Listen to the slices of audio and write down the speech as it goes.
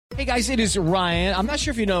Hey guys, it is Ryan. I'm not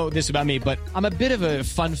sure if you know this about me, but I'm a bit of a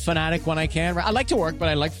fun fanatic when I can. I like to work, but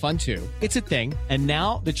I like fun too. It's a thing. And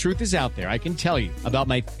now the truth is out there. I can tell you about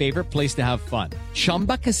my favorite place to have fun.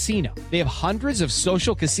 Chumba Casino. They have hundreds of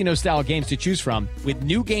social casino style games to choose from with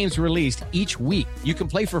new games released each week. You can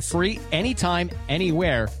play for free anytime,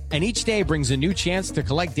 anywhere. And each day brings a new chance to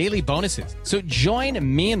collect daily bonuses. So join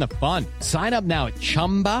me in the fun. Sign up now at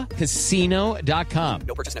ChumbaCasino.com.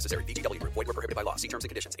 No purchase necessary. VGW Group. Void where prohibited by law. See terms and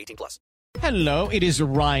conditions. 18+. Hello, it is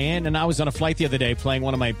Ryan, and I was on a flight the other day playing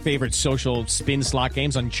one of my favorite social spin slot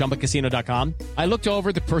games on ChumbaCasino.com. I looked over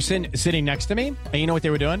at the person sitting next to me, and you know what they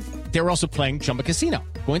were doing? They were also playing Chumba Casino.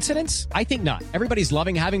 Coincidence? I think not. Everybody's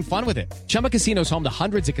loving having fun with it. Chumba Casino is home to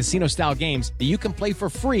hundreds of casino-style games that you can play for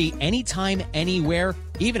free anytime, anywhere,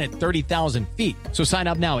 even at 30,000 feet. So sign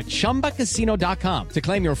up now at ChumbaCasino.com to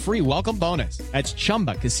claim your free welcome bonus. That's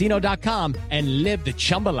ChumbaCasino.com and live the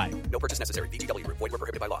Chumba life. No purchase necessary. VGW Group. Void where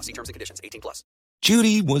prohibited by law. See terms and conditions. 18+.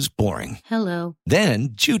 Judy was boring. Hello. Then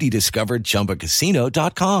Judy discovered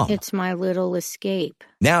ChumbaCasino.com. It's my little escape.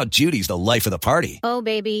 Now Judy's the life of the party. Oh,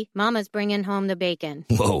 baby, mama's bringing home the bacon.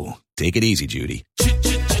 Whoa, take it easy, Judy.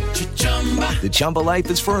 The Chumba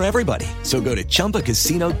life is for everybody. So go to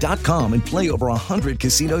ChumbaCasino.com and play over 100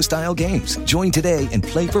 casino-style games. Join today and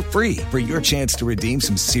play for free for your chance to redeem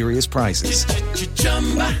some serious prizes.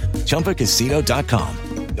 ChumbaCasino.com.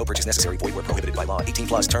 No purchase necessary. Void where prohibited by law.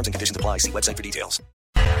 18+. Terms and conditions apply. See website for details.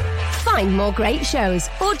 Find more great shows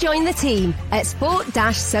or join the team at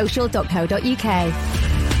sport-social.co.uk.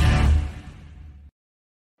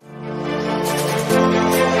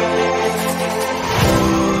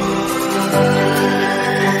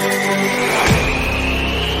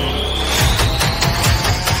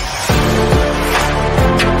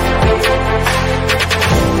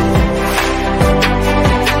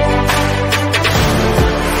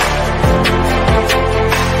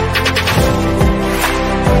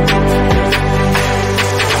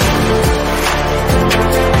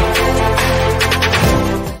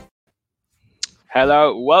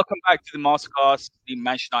 Hello, welcome back to the Masterclass, the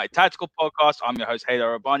Manchester United Tactical Podcast. I'm your host,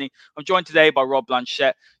 Haydar Rabbani. I'm joined today by Rob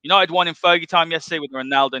Blanchette. United won in Fergie time yesterday with the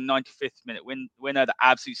Ronaldo 95th minute winner. The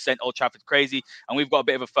absolute sent Old Trafford crazy. And we've got a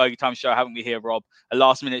bit of a Fergie time show, haven't we here, Rob? A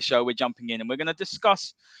last-minute show. We're jumping in and we're going to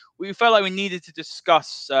discuss. We felt like we needed to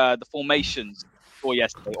discuss the formations for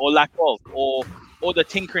yesterday, or lack of, or the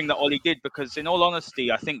tinkering that Ollie did, because in all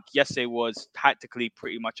honesty, I think yesterday was tactically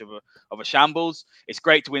pretty much of a shambles. It's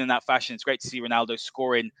great to win in that fashion. It's great to see Ronaldo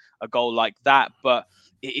scoring a goal like that, but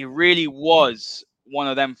it really was one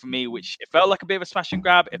of them for me, which it felt like a bit of a smash and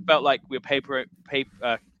grab. It felt like we were papering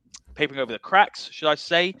over the cracks, should I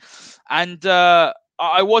say. And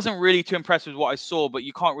I wasn't really too impressed with what I saw, but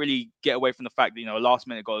you can't really get away from the fact that, a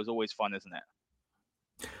last-minute goal is always fun, isn't it?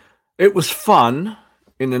 It was fun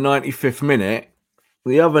in the 95th minute.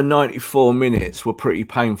 The other 94 minutes were pretty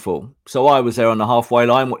painful. So I was there on the halfway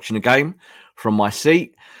line watching the game from my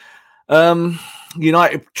seat.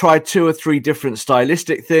 United tried 2 or 3 different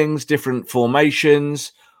stylistic things, different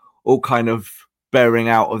formations, all kind of bearing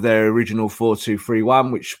out of their original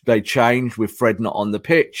 4-2-3-1, which they changed with Fred not on the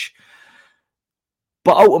pitch.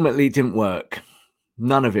 But ultimately it didn't work.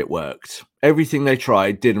 None of it worked. Everything they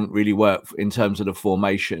tried didn't really work in terms of the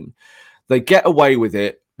formation. They get away with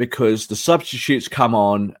it because the substitutes come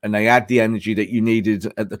on and they add the energy that you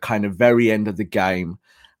needed at the kind of very end of the game.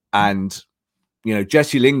 And,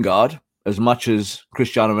 Jesse Lingard, as much as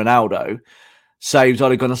Cristiano Ronaldo, saves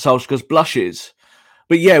Ole Gunnar Solskjaer's blushes.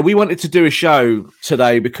 But yeah, we wanted to do a show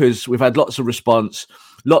today because we've had lots of response,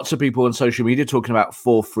 lots of people on social media talking about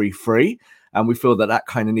 4-3-3. And we feel that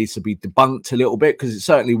kind of needs to be debunked a little bit because it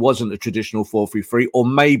certainly wasn't a traditional 4-3-3, or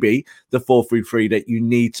maybe the 4-3-3 that you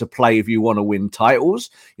need to play if you want to win titles.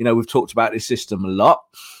 We've talked about this system a lot.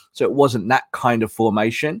 So it wasn't that kind of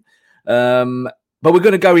formation. But we're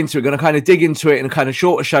going to go into it, going to kind of dig into it in a kind of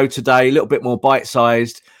shorter show today, a little bit more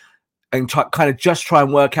bite-sized, and try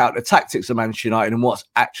and work out the tactics of Manchester United and what's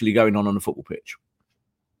actually going on the football pitch.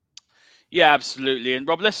 Yeah, absolutely. And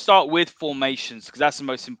Rob, let's start with formations because that's the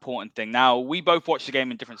most important thing. Now, we both watched the game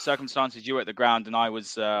in different circumstances. You were at the ground and I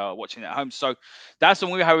was watching it at home. So that's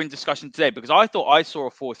when we were having discussion today because I thought I saw a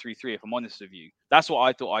 4-3-3, if I'm honest with you. That's what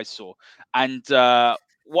I thought I saw. And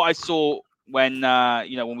what I saw when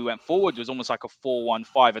we went forward was almost like a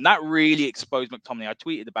 4-1-5. And that really exposed McTominay. I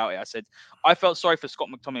tweeted about it. I said, I felt sorry for Scott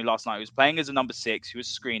McTominay last night. He was playing as a number 6. He was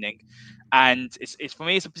screening. And it's for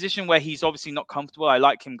me, it's a position where he's obviously not comfortable. I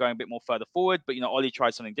like him going a bit more further forward. But, Ollie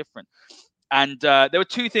tried something different. And there were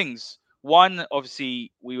 2 things One,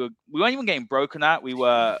 obviously, we weren't even getting broken at. We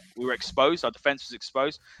were exposed. Our defense was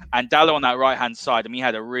exposed, and Dallo on that right hand side. I mean, he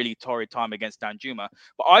had a really torrid time against Danjuma.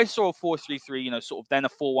 But I saw a 4-3-3, sort of then a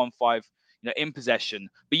 4-1-5, in possession.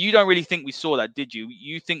 But you don't really think we saw that, did you?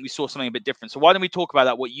 You think we saw something a bit different. So why don't we talk about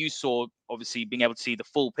that? What you saw, obviously, being able to see the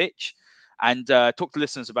full pitch, and talk to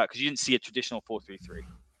listeners about, because you didn't see a traditional 4-3-3.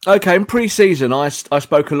 Okay, in pre-season, I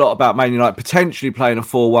spoke a lot about Man United potentially playing a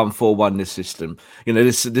 4-1-4-1 this system.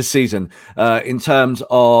 This season, in terms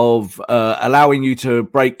of allowing you to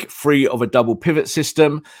break free of a double pivot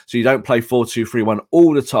system, so you don't play 4-2-3-1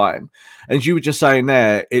 all the time. And as you were just saying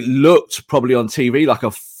there, it looked probably on TV like a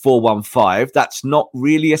 4-1-5. That's not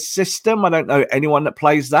really a system. I don't know anyone that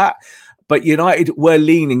plays that. But United were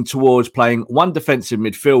leaning towards playing one defensive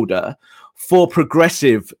midfielder, four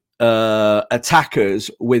progressive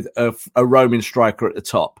attackers with a roaming striker at the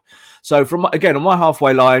top. So on my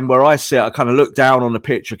halfway line where I sit, I kind of look down on the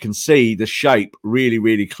pitch. I can see the shape really,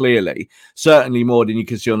 really clearly, certainly more than you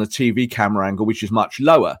can see on the TV camera angle, which is much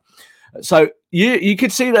lower. So you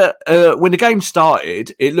could see that when the game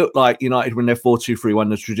started, it looked like United were in their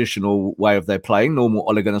 4-2-3-1, the traditional way of their playing, normal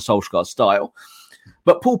Ole Gunnar Solskjaer style.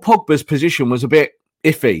 But Paul Pogba's position was a bit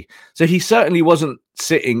iffy. So he certainly wasn't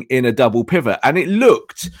sitting in a double pivot. And it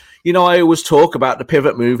looked, I always talk about the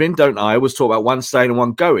pivot moving, don't I? I always talk about one staying and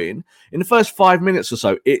one going. In the first 5 minutes or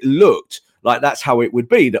so, it looked like that's how it would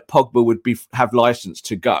be, that Pogba would have license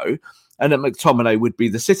to go and that McTominay would be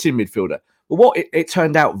the sitting midfielder. But what it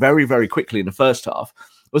turned out very, very quickly in the first half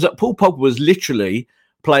was that Paul Pogba was literally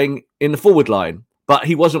playing in the forward line, but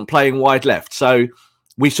he wasn't playing wide left. So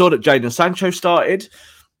we saw that Jadon Sancho started.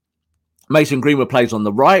 Mason Greenwood plays on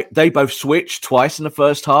the right. They both switched twice in the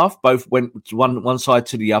first half. Both went one side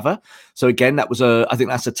to the other. So again, I think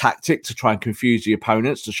that's a tactic to try and confuse the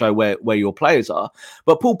opponents to show where your players are.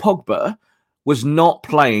 But Paul Pogba was not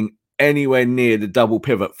playing anywhere near the double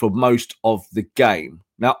pivot for most of the game.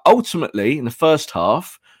 Now, ultimately, in the first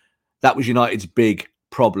half, that was United's big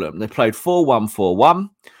problem. They played 4-1-4-1.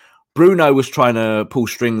 Bruno was trying to pull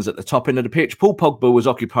strings at the top end of the pitch. Paul Pogba was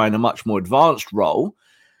occupying a much more advanced role.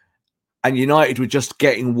 And United were just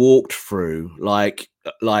getting walked through like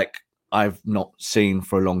I've not seen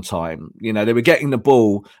for a long time. They were getting the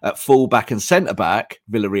ball at full-back and centre-back,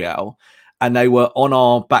 Villarreal, and they were on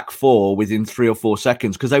our back four within 3 or 4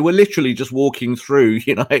 seconds because they were literally just walking through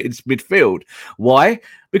United's midfield. Why?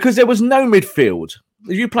 Because there was no midfield.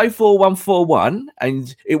 If you play 4-1-4-1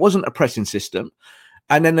 and it wasn't a pressing system,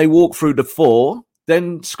 and then they walk through the four,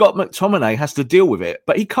 then Scott McTominay has to deal with it.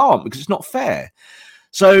 But he can't because it's not fair.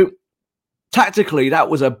 So tactically, that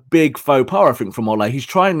was a big faux pas, I think, from Ole. He's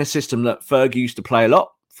trying the system that Fergie used to play a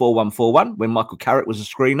lot, 4-1-4-1, when Michael Carrick was a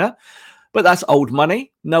screener. But that's old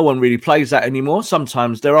money. No one really plays that anymore.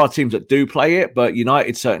 Sometimes there are teams that do play it, but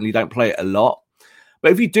United certainly don't play it a lot.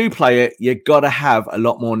 But if you do play it, you've got to have a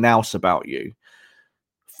lot more nous about you.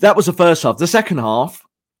 That was the first half. The second half,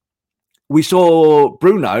 we saw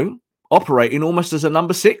Bruno operating almost as a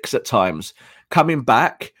number 6 at times, coming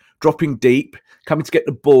back, dropping deep, coming to get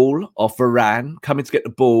the ball off Varane, coming to get the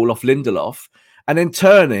ball off Lindelof, and then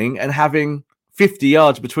turning and having 50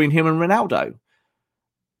 yards between him and Ronaldo.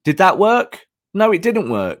 Did that work? No, it didn't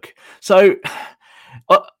work. So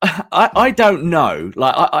I don't know.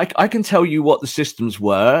 I can tell you what the systems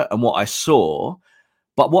were and what I saw,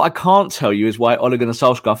 but what I can't tell you is why Ole Gunnar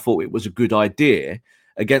Solskjaer thought it was a good idea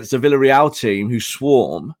against a Villarreal team who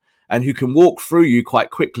swarm and who can walk through you quite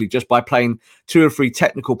quickly just by playing 2 or 3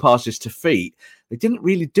 technical passes to feet. They didn't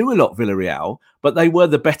really do a lot, Villarreal, but they were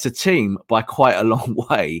the better team by quite a long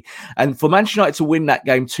way. And for Manchester United to win that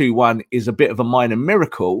game 2-1 is a bit of a minor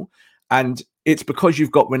miracle. And it's because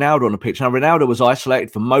you've got Ronaldo on the pitch. Now, Ronaldo was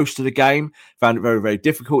isolated for most of the game, found it very, very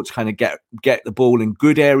difficult to kind of get the ball in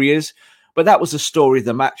good areas. But that was the story of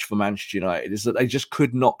the match for Manchester United, is that they just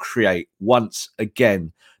could not create once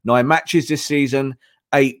again. 9 matches this season,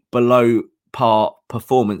 8 below par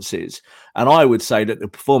performances. And I would say that the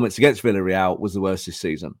performance against Villarreal was the worst this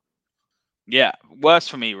season. Yeah, worse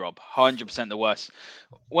for me, Rob. 100% the worst.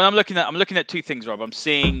 When I'm looking at 2 things, Rob. I'm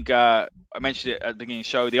seeing, I mentioned it at the beginning of the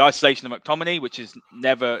show, the isolation of McTominay, which is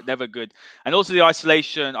never good. And also the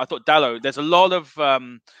isolation, I thought Dallo, there's a lot of,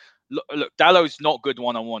 look, Dallo's not good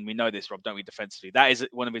one-on-one. We know this, Rob, don't we, defensively? That is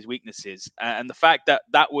one of his weaknesses. And the fact that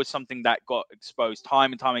that was something that got exposed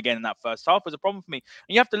time and time again in that first half was a problem for me.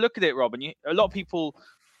 And you have to look at it, Rob, and a lot of people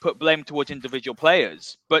put blame towards individual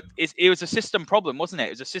players, but it was a system problem, wasn't it? It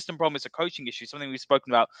was a system problem. It's a coaching issue, something we've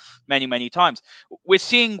spoken about many, many times. We're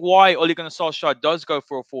seeing why Ole Gunnar Solskjaer does go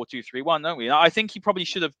for a 4-2-3-1, don't we? And I think he probably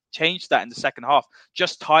should have changed that in the second half,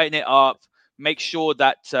 just tighten it up, make sure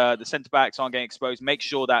that the centre backs aren't getting exposed, make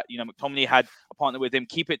sure that, McTominay had a partner with him,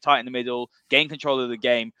 keep it tight in the middle, gain control of the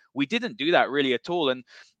game. We didn't do that really at all. And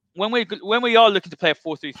when we are looking to play a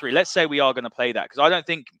 4-3-3, let's say we are going to play that, because I don't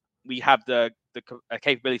think we have the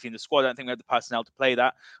capability in the squad. I don't think we have the personnel to play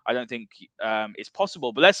that. I don't think it's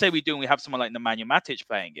possible. But let's say we do, and we have someone like Nemanja Matic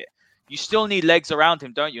playing it. You still need legs around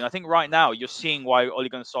him, don't you? And I think right now you're seeing why Ole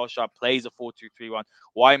Gunnar Solskjaer plays a 4-2-3-1.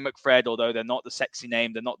 Why McFred, although they're not the sexy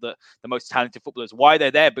name, they're not the most talented footballers, why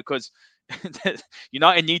they're there, because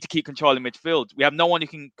United need to keep control in midfield. We have no one who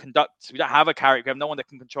can conduct. We don't have a character. We have no one that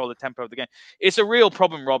can control the tempo of the game. It's a real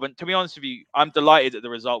problem, Robin. To be honest with you, I'm delighted at the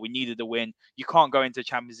result. We needed the win. You can't go into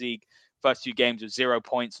Champions League first 2 games with 0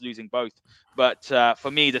 points, losing both. But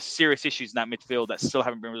for me, there's serious issues in that midfield that still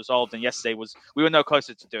haven't been resolved. And yesterday we were no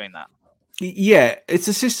closer to doing that. Yeah, it's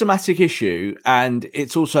a systematic issue, and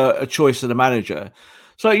it's also a choice of the manager.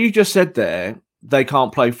 So you just said there, they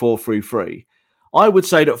can't play 4-3-3. I would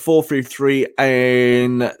say that 4-3-3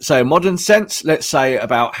 in, say, a modern sense, let's say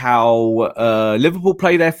about how Liverpool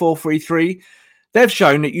play their 4-3-3, they've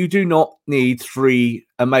shown that you do not need 3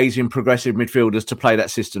 amazing progressive midfielders to play that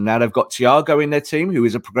system. Now, they've got Thiago in their team, who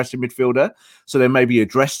is a progressive midfielder, so they maybe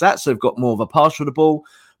address that, so they've got more of a pass for the ball.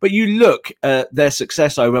 But you look at their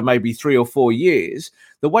success over maybe 3 or 4 years,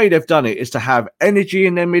 the way they've done it is to have energy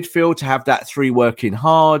in their midfield, to have that 3 working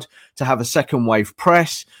hard, to have a second wave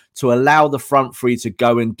press, to allow the front 3 to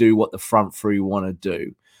go and do what the front 3 want to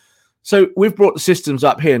do. So we've brought the systems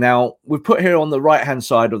up here. Now, we've put here on the right-hand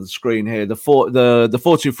side of the screen here, the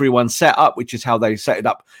 4-2-3-1 setup, which is how they set it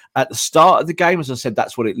up at the start of the game. As I said,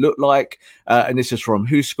 that's what it looked like. And this is from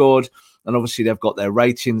Who Scored. And obviously, they've got their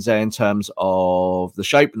ratings there in terms of the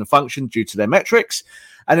shape and the function due to their metrics.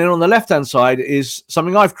 And then on the left-hand side is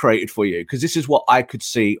something I've created for you, because this is what I could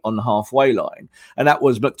see on the halfway line. And that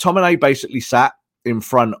was McTominay basically sat in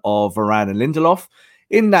front of Varane and Lindelof.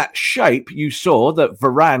 In that shape, you saw that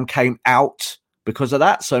Varane came out because of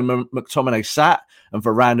that. So McTominay sat and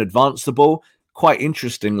Varane advanced the ball. Quite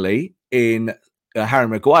interestingly, in Harry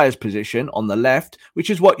Maguire's position on the left,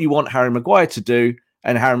 which is what you want Harry Maguire to do,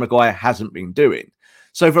 and Harry Maguire hasn't been doing.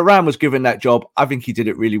 So Varane was given that job. I think he did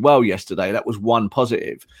it really well yesterday. That was one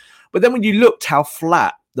positive. But then when you looked how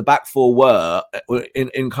flat the back 4 were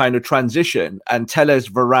in kind of transition, and Telles,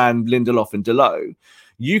 Varane, Lindelof and Delot,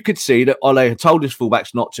 you could see that Ole had told his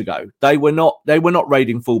fullbacks not to go. They were not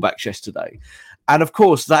raiding fullbacks yesterday. And of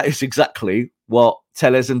course, that is exactly what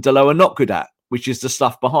Telles and Delot are not good at, which is the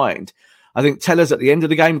stuff behind. I think Telles at the end of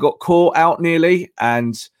the game got caught out nearly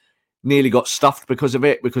and nearly got stuffed because of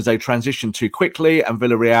it, because they transitioned too quickly, and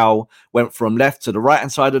Villarreal went from left to the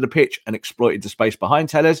right-hand side of the pitch and exploited the space behind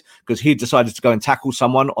Telles because he decided to go and tackle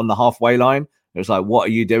someone on the halfway line. It was like, what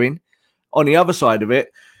are you doing? On the other side of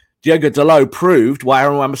it, Diego Dalot proved why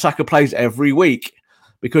Aaron Wan-Bissaka plays every week,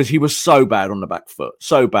 because he was so bad on the back foot,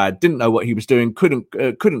 so bad, didn't know what he was doing, couldn't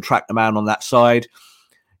track the man on that side.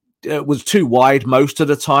 Was too wide most of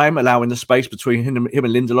the time, allowing the space between him and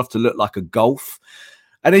Lindelof to look like a gulf.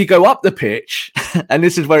 And then you go up the pitch, and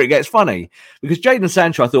this is where it gets funny, because Jadon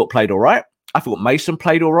Sancho, I thought, played all right. I thought Mason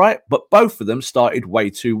played all right, but both of them started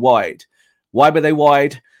way too wide. Why were they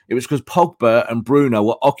wide? It was because Pogba and Bruno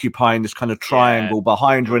were occupying this kind of triangle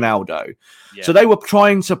behind Ronaldo. Yeah. So they were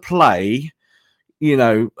trying to play,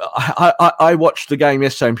 I watched the game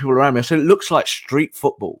yesterday and people around me, I said, it looks like street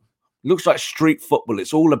football. It looks like street football.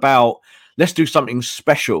 It's all about, let's do something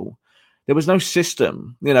special. There was no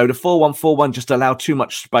system. The 4-1-4-1 just allowed too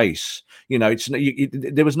much space.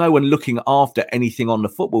 There was no one looking after anything on the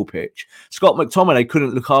football pitch. Scott McTominay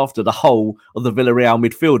couldn't look after the whole of the Villarreal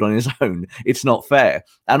midfield on his own. It's not fair.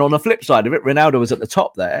 And on the flip side of it, Ronaldo was at the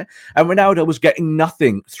top there, and Ronaldo was getting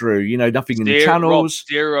nothing through, nothing in the channels.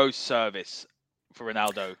 Zero service for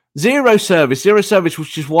Ronaldo. Zero service,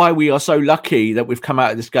 which is why we are so lucky that we've come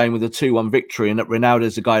out of this game with a 2-1 victory and that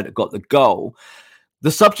Ronaldo's the guy that got the goal. The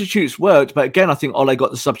substitutes worked, but again, I think Ole got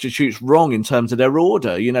the substitutes wrong in terms of their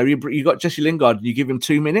order. You got Jesse Lingard, and you give him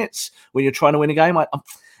 2 minutes when you're trying to win a game.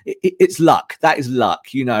 It's luck. That is luck.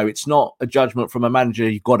 It's not a judgment from a manager.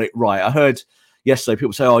 You got it right. I heard yesterday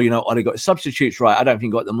people say, Ole got his substitutes right. I don't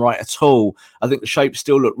think he got them right at all. I think the shape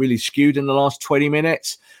still looked really skewed in the last 20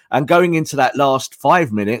 minutes. And going into that last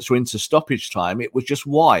 5 minutes or into stoppage time, it was just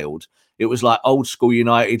wild. It was like old school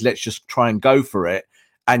United. Let's just try and go for it.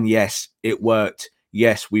 And yes, it worked.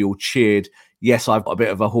 Yes, we all cheered. Yes, I've got a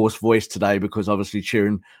bit of a hoarse voice today because obviously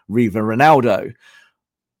cheering Riva Ronaldo.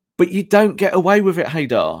 But you don't get away with it,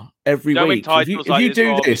 Haydar, every week. If you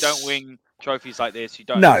do this, you don't win trophies like this. You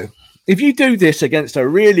don't. No, if you do this against a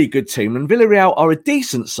really good team, and Villarreal are a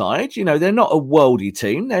decent side, they're not a worldy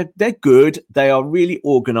team. They're good. They are really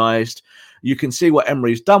organised. You can see what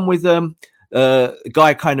Emery's done with them. A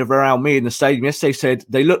guy kind of around me in the stadium yesterday said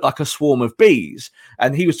they look like a swarm of bees.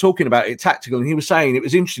 And he was talking about it tactical, and he was saying it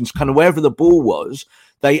was interesting, kind of wherever the ball was,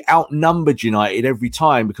 they outnumbered United every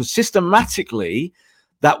time because systematically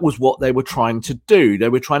that was what they were trying to do. They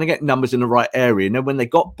were trying to get numbers in the right area. And then when they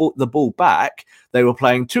got the ball back, they were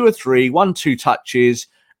playing 2 or 3, 1-2 touches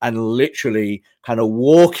and literally kind of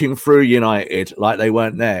walking through United like they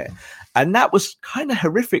weren't there. And that was kind of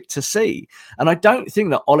horrific to see. And I don't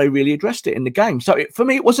think that Ole really addressed it in the game. So for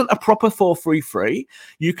me, it wasn't a proper 4-3-3.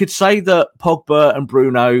 You could say that Pogba and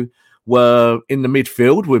Bruno were in the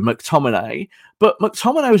midfield with McTominay, but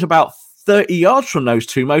McTominay was about 30 yards from those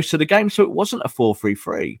two most of the game. So it wasn't a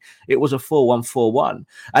 4-3-3. It was a 4-1-4-1.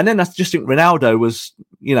 And then I just think Ronaldo was,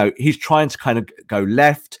 he's trying to kind of go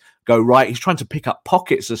left, go right. He's trying to pick up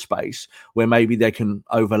pockets of space where maybe they can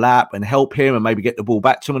overlap and help him and maybe get the ball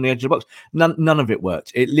back to him on the edge of the box. None of it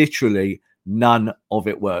worked. None of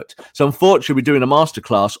it worked. So unfortunately, we're doing a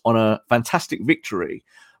masterclass on a fantastic victory,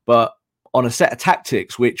 but on a set of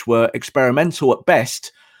tactics which were experimental at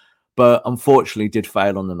best, but unfortunately did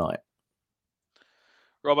fail on the night.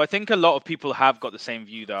 Rob, I think a lot of people have got the same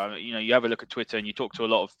view, though. You have a look at Twitter and you talk to a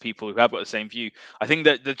lot of people who have got the same view. I think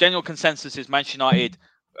that the general consensus is Manchester United,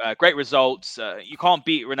 great results. You can't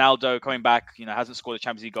beat Ronaldo coming back. Hasn't scored a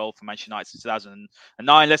Champions League goal for Manchester United since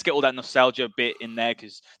 2009. Let's get all that nostalgia bit in there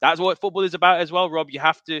because that's what football is about as well, Rob. These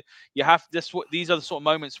are the sort of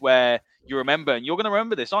moments where you remember, and you're going to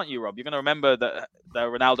remember this, aren't you, Rob? You're going to remember the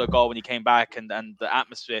Ronaldo goal when he came back and the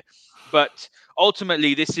atmosphere. But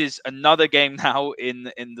ultimately, this is another game now in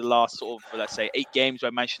the last sort of, let's say, 8 games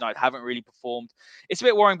where Manchester United haven't really performed. It's a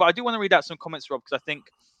bit worrying, but I do want to read out some comments, Rob, because I think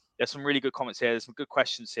there's some really good comments here. There's some good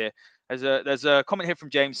questions here. There's a comment here from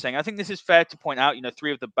James saying, I think this is fair to point out,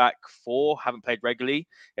 3 of the back 4 haven't played regularly,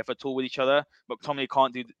 if at all, with each other. McTominay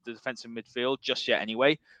can't do the defensive midfield just yet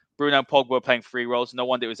anyway. Bruno and Pogba were playing 3 roles. No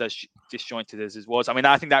wonder it was as disjointed as it was. I mean,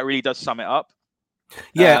 I think that really does sum it up.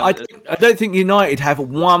 Yeah, I don't think United have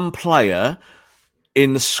one player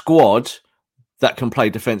in the squad that can play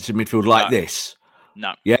defensive midfield like this.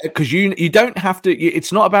 No. Yeah, because you don't have to.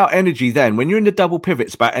 It's not about energy then. When you're in the double pivot,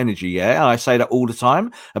 it's about energy. Yeah, and I say that all the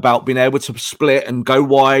time about being able to split and go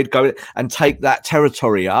wide, go and take that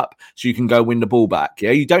territory up so you can go win the ball back.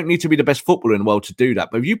 Yeah, you don't need to be the best footballer in the world to do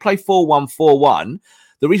that. But if you play 4-1-4-1,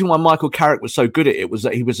 the reason why Michael Carrick was so good at it was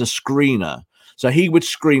that he was a screener. So he would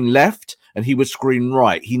screen left and he would screen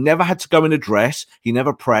right. He never had to go in a dress. He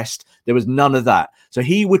never pressed. There was none of that. So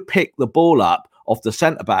he would pick the ball up off the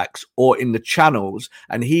centre backs or in the channels,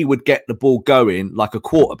 and he would get the ball going like a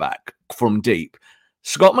quarterback from deep.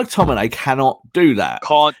 Scott McTominay cannot do that.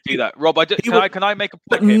 Can't do that. Rob, can I make a point?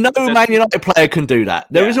 But no Man United player can do that.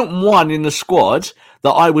 There isn't one in the squad that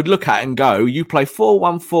I would look at and go, you play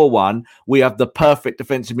 4-1-4-1, we have the perfect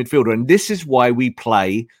defensive midfielder. And this is why we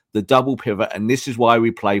play the double pivot, and this is why we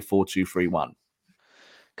play 4-2-3-1.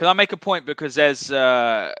 Can I make a point? Because there's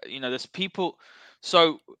people.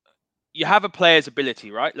 So you have a player's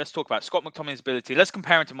ability, right? Let's talk about Scott McTominay's ability. Let's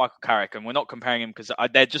compare him to Michael Carrick, and we're not comparing him because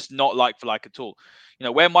they're just not like for like at all.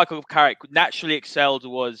 Where Michael Carrick naturally excelled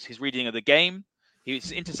was his reading of the game.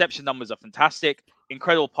 His interception numbers are fantastic.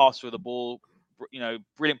 Incredible pass through the ball.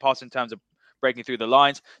 Brilliant pass in terms of breaking through the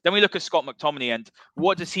lines. Then we look at Scott McTominay, and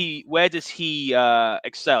where does he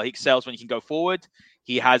excel? He excels when he can go forward.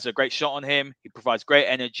 He has a great shot on him. He provides great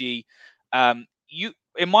energy. In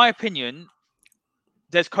my opinion,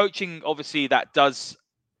 there's coaching, obviously, that does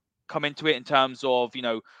come into it in terms of,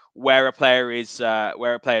 where a player's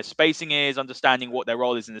spacing is, understanding what their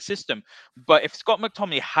role is in the system. But if Scott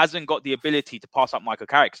McTominay hasn't got the ability to pass up Michael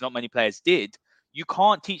Carrick, because not many players did, you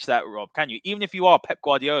can't teach that, Rob, can you? Even if you are Pep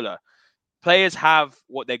Guardiola, players have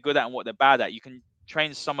what they're good at and what they're bad at. You can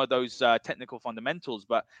train some of those technical fundamentals,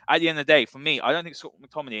 but at the end of the day, for me, I don't think Scott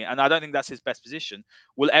McTominay, and I don't think that's his best position,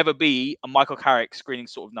 will ever be a Michael Carrick screening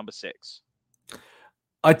sort of number 6.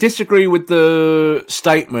 I disagree with the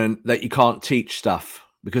statement that you can't teach stuff,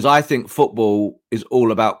 because I think football is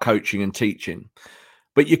all about coaching and teaching.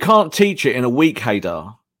 But you can't teach it in a week,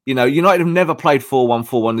 Haydar. United have never played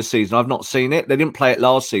 4-1-4-1 this season. I've not seen it. They didn't play it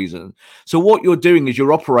last season. So what you're doing is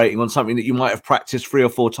you're operating on something that you might have practiced 3 or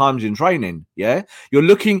 4 times in training. Yeah, you're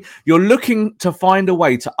looking to find a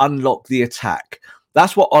way to unlock the attack.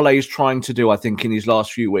 That's what Ole is trying to do, I think, in his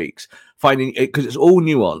last few weeks. Finding it, because it's all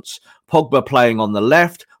nuance. Pogba playing on the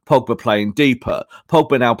left, Pogba playing deeper.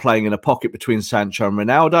 Pogba now playing in a pocket between Sancho and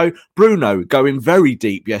Ronaldo. Bruno going very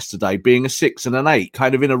deep yesterday, being a 6 and an 8,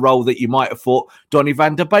 kind of in a role that you might have thought Donny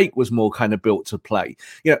van de Beek was more kind of built to play.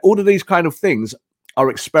 All of these kind of things are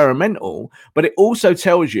experimental, but it also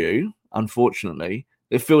tells you, unfortunately,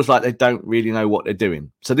 it feels like they don't really know what they're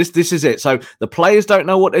doing. So this is it. So the players don't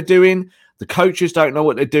know what they're doing. The coaches don't know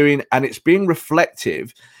what they're doing. And it's being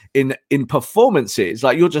reflective in performances.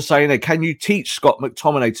 Like you're just saying, hey, can you teach Scott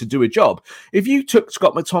McTominay to do a job? If you took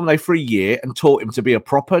Scott McTominay for a year and taught him to be a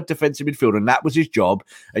proper defensive midfielder, and that was his job,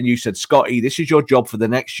 and you said, Scotty, this is your job for the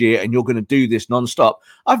next year, and you're going to do this non-stop,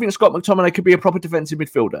 I think Scott McTominay could be a proper defensive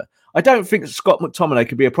midfielder. I don't think Scott McTominay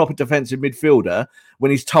could be a proper defensive midfielder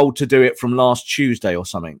when he's told to do it from last Tuesday or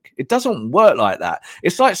something. It doesn't work like that.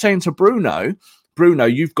 It's like saying to Bruno,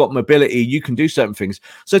 you've got mobility, you can do certain things.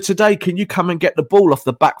 So today, can you come and get the ball off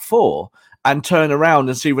the back four and turn around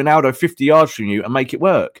and see Ronaldo 50 yards from you and make it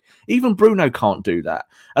work? Even Bruno can't do that.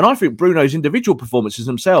 And I think Bruno's individual performances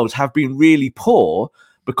themselves have been really poor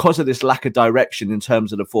because of this lack of direction in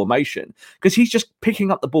terms of the formation, because he's just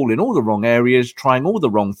picking up the ball in all the wrong areas, trying all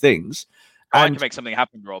the wrong things. Trying to make something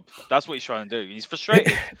happen, Rob. That's what he's trying to do. He's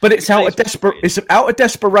frustrated. But it's out of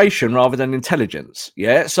desperation rather than intelligence.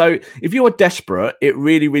 Yeah. So if you're desperate, it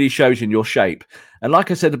really, really shows in your shape. And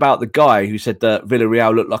like I said about the guy who said that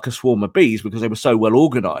Villarreal looked like a swarm of bees because they were so well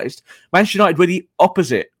organised, Manchester United were the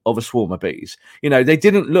opposite of a swarm of bees. They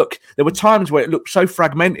didn't look. There were times where it looked so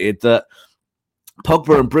fragmented that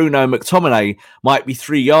Pogba and Bruno and McTominay might be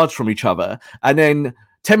 3 yards from each other, and then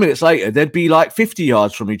 10 minutes later, they'd be like 50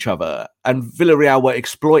 yards from each other, and Villarreal were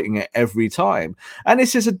exploiting it every time. And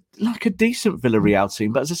this is a decent Villarreal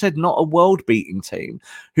team, but as I said, not a world-beating team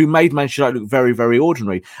who made Manchester United look very, very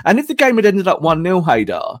ordinary. And if the game had ended up 1-0,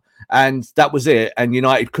 Haidar, and that was it, and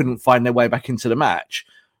United couldn't find their way back into the match,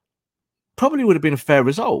 probably would have been a fair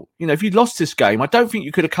result. If you'd lost this game, I don't think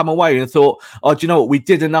you could have come away and thought, oh, do you know what? We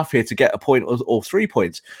did enough here to get a point or 3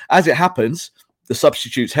 points. As it happens, the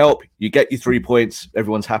substitutes help. You get your 3 points.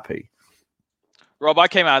 Everyone's happy. Rob, I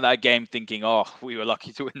came out of that game thinking, oh, we were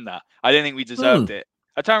lucky to win that. I didn't think we deserved it.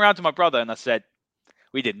 I turned around to my brother and I said,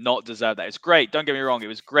 we did not deserve that. It's great. Don't get me wrong. It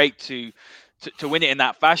was great to win it in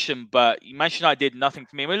that fashion, but Manchester United did nothing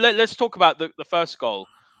for me. Let's talk about the first goal.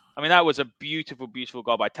 That was a beautiful, beautiful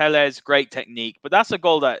goal by Telles. Great technique. But that's a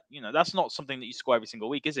goal that, that's not something that you score every single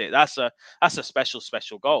week, is it? That's a special,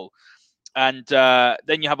 special goal. And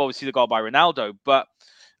then you have obviously the goal by Ronaldo. But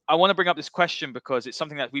I want to bring up this question because it's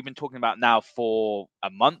something that we've been talking about now for a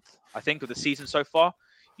month, I think, of the season so far.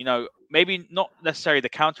 Maybe not necessarily the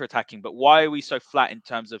counter-attacking, but why are we so flat in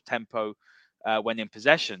terms of tempo when in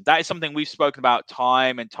possession? That is something we've spoken about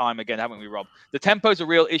time and time again, haven't we, Rob? The tempo is a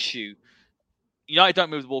real issue. United don't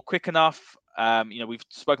move the ball quick enough. We've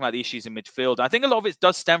spoken about the issues in midfield. I think a lot of it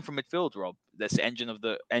does stem from midfield, Rob. That's the engine of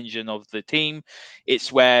the team.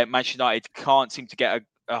 It's where Manchester United can't seem to get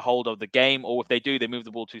a hold of the game, or if they do, they move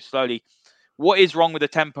the ball too slowly. What is wrong with the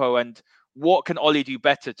tempo, and what can Ollie do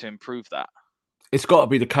better to improve that? It's got to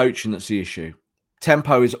be the coaching that's the issue.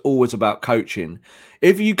 Tempo is always about coaching.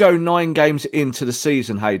 If you go 9 games into the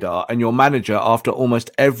season, Haidar, and your manager, after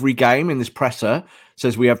almost every game in this presser,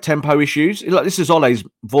 says we have tempo issues. This is Ole's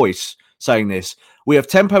voice saying this. We have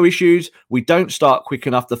tempo issues. We don't start quick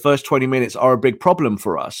enough. The first 20 minutes are a big problem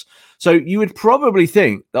for us. So you would probably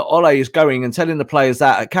think that Ole is going and telling the players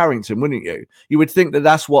that at Carrington, wouldn't you? You would think that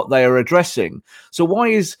that's what they are addressing. So why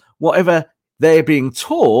is whatever they're being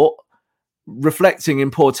taught reflecting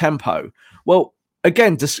in poor tempo? Well,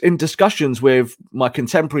 again, in discussions with my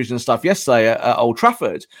contemporaries and stuff yesterday at Old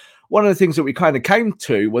Trafford, one of the things that we kind of came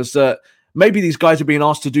to was that maybe these guys are being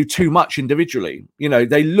asked to do too much individually.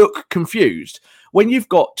 They look confused. When you've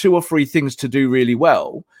got 2 or 3 things to do really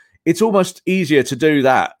well, it's almost easier to do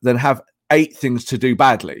that than have 8 things to do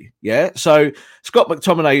badly. Yeah. So Scott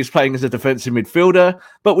McTominay is playing as a defensive midfielder,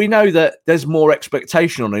 but we know that there's more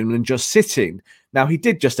expectation on him than just sitting. Now, he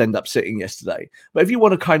did just end up sitting yesterday. But if you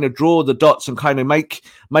want to kind of draw the dots and kind of make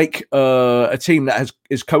a team that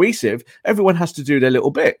is cohesive, everyone has to do their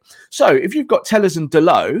little bit. So if you've got Telles and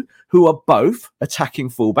Delot, who are both attacking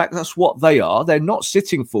fullback, that's what they are. They're not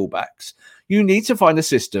sitting fullbacks. You need to find a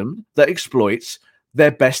system that exploits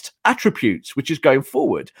their best attributes, which is going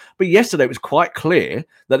forward. But yesterday it was quite clear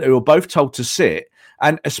that they were both told to sit,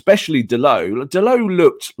 and especially Delot. Delot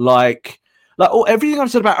looked like everything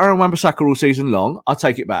I've said about Aaron Wan-Bissaka all season long, I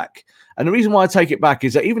take it back. And the reason why I take it back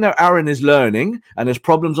is that even though Aaron is learning and there's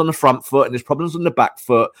problems on the front foot and there's problems on the back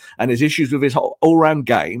foot and there's issues with his whole all-round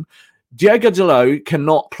game, Diego Delot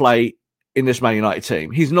cannot play in this Man United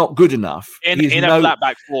team. He's not good enough. In a flat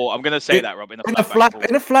back four. I'm going to say that, Rob.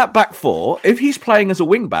 In a flat back four, if he's playing as a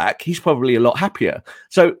wing back, he's probably a lot happier.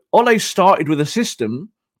 So Ole started with a system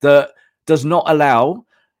that does not allow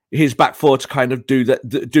his back four to kind of do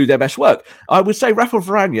their best work. I would say Rafa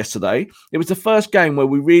Varane yesterday, it was the first game where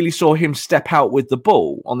we really saw him step out with the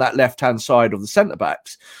ball on that left-hand side of the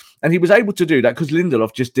centre-backs. And he was able to do that because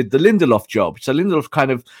Lindelof just did the Lindelof job. So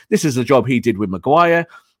Lindelof this is the job he did with Maguire.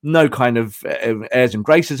 No kind of airs and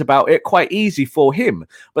graces about it. Quite easy for him.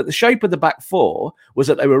 But the shape of the back four was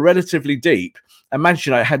that they were relatively deep and Manchester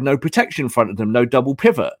United had no protection in front of them, no double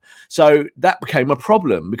pivot. So that became a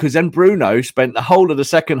problem because then Bruno spent the whole of the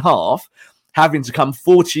second half having to come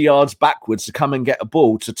 40 yards backwards to come and get a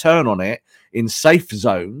ball to turn on it in safe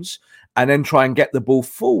zones and then try and get the ball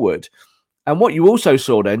forward. And what you also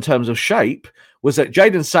saw there in terms of shape was that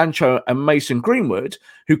Jadon Sancho and Mason Greenwood,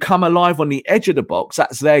 who come alive on the edge of the box,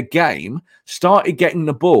 that's their game, started getting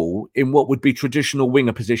the ball in what would be traditional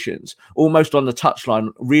winger positions, almost on the touchline,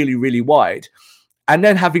 really, really wide, and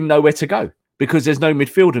then having nowhere to go because there's no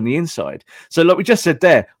midfield on the inside. So like we just said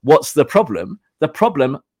there, what's the problem? The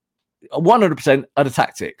problem 100% are the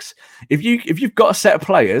tactics. If you've got a set of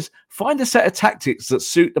players, find a set of tactics that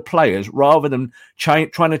suit the players rather than trying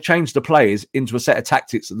to change the players into a set of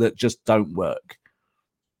tactics that just don't work.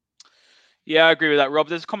 Yeah, I agree with that, Rob.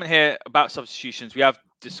 There's a comment here about substitutions. We have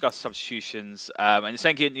discussed substitutions, and it's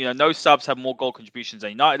saying, no subs have more goal contributions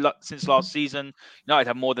than United since last season. United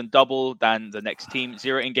have more than double than the next team.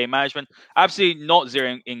 Zero in-game management. Absolutely not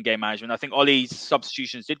zero in-game management. I think Ole's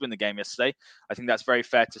substitutions did win the game yesterday. I think that's very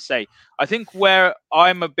fair to say. I think where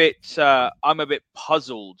I'm a bit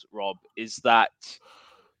puzzled, Rob, is that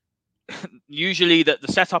usually the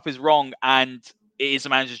setup is wrong and it is the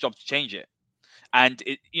manager's job to change it. And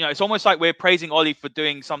it's almost like we're praising Ole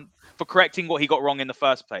for correcting what he got wrong in the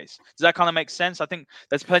first place. Does that kind of make sense? I think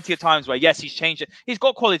there's plenty of times where, yes, he's changed it. He's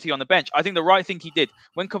got quality on the bench. I think the right thing he did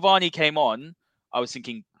when Cavani came on, I was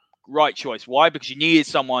thinking, right choice. Why? Because you needed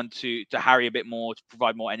someone to harry a bit more, to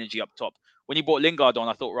provide more energy up top. When you brought Lingard on,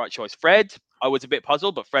 I thought, right choice. Fred, I was a bit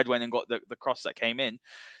puzzled, but Fred went and got the cross that came in.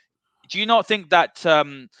 Do you not think that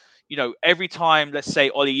every time, let's say,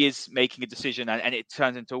 Ole is making a decision and it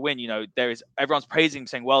turns into a win, everyone's praising,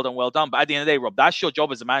 saying, well done. But at the end of the day, Rob, that's your job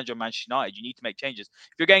as a manager of Manchester United. You need to make changes.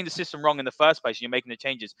 If you're getting the system wrong in the first place and you're making the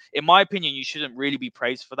changes, in my opinion, you shouldn't really be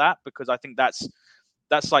praised for that, because I think that's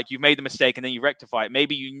like you've made the mistake and then you rectify it.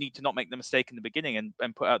 Maybe you need to not make the mistake in the beginning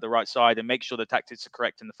and put out the right side and make sure the tactics are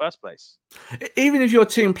correct in the first place. Even if your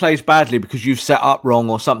team plays badly because you've set up wrong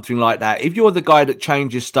or something like that, if you're the guy that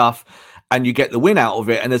changes stuff and you get the win out of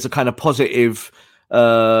it, and there's a kind of positive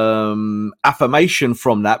affirmation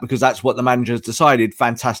from that, because that's what the manager has decided,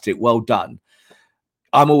 fantastic, well done.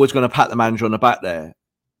 I'm always going to pat the manager on the back there.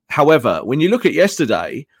 However, when you look at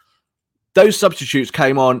yesterday, those substitutes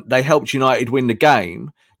came on, they helped United win the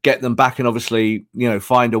game, get them back and obviously,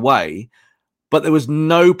 find a way. But there was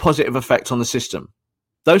no positive effect on the system.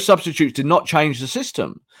 Those substitutes did not change the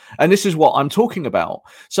system. And this is what I'm talking about.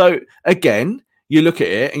 So again, you look at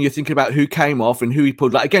it and you're thinking about who came off and who he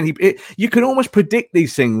pulled. Like again, you can almost predict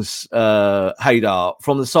these things, Haydar,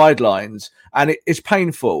 from the sidelines, and it's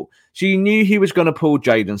painful. So you knew he was going to pull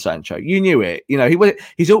Jadon Sancho. You knew it.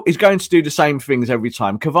 He's going to do the same things every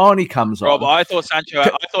time. Cavani comes on. Rob, I thought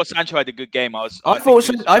Sancho had a good game. I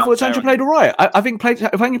thought Sancho played all right. I think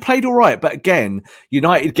he played all right. But again,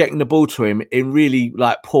 United getting the ball to him in really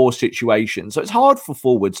poor situations. So it's hard for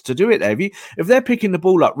forwards to do it there. If they're picking the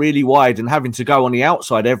ball up really wide and having to go on the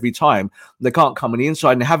outside every time, they can't come on the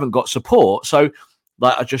inside and they haven't got support. So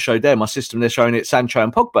like I just showed there, my system, they're showing it Sancho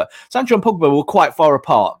and Pogba. Sancho and Pogba were quite far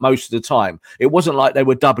apart most of the time. It wasn't like they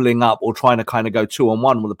were doubling up or trying to kind of go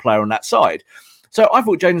 2-on-1 with a player on that side. So I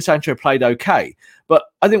thought Jadon Sancho played okay. But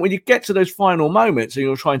I think when you get to those final moments and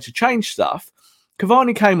you're trying to change stuff,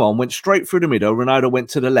 Cavani came on, went straight through the middle. Ronaldo went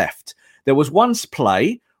to the left. There was one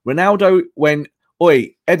play. Ronaldo went,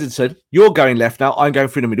 oi, Ederson, you're going left now. I'm going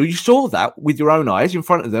through the middle. You saw that with your own eyes in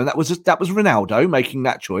front of them. That was Ronaldo making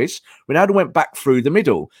that choice. Ronaldo went back through the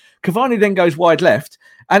middle. Cavani then goes wide left.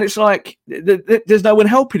 And it's like there's no one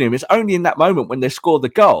helping him. It's only in that moment when they score the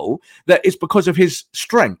goal that it's because of his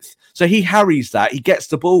strength. So he harries that. He gets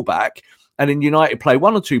the ball back. And then United play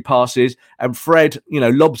one or two passes, and Fred,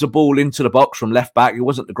 lobs a ball into the box from left back. It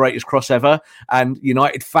wasn't the greatest cross ever. And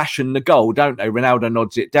United fashion the goal, don't they? Ronaldo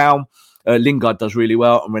nods it down. Lingard does really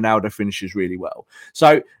well, and Ronaldo finishes really well.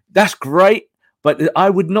 So that's great. But I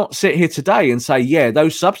would not sit here today and say, yeah,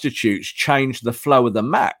 those substitutes changed the flow of the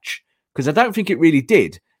match, because I don't think it really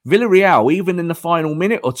did. Villarreal, even in the final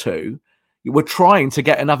minute or two, were trying to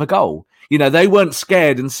get another goal. You know, they weren't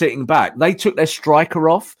scared and sitting back. They took their striker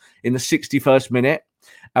off in the 61st minute,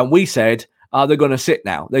 and we said, they're going to sit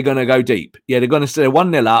now. They're going to go deep. Yeah, they're going to stay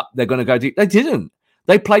 1-0 up. They're going to go deep. They didn't.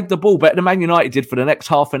 They played the ball better than Man United did for the next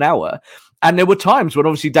half an hour. And there were times when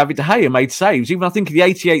obviously David De Gea made saves. Even I think in the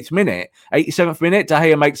 88th minute, 87th minute, De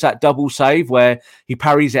Gea makes that double save where he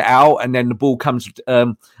parries it out and then the ball comes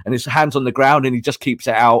and his hands on the ground and he just keeps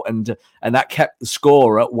it out. And that kept the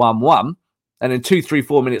score at 1-1. And then 2, 3,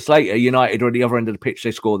 4 minutes later, United are at the other end of the pitch.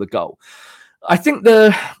 They score the goal. I think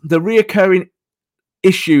the reoccurring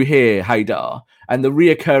issue here, Haydar, and the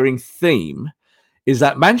reoccurring theme is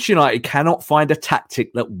that Manchester United cannot find a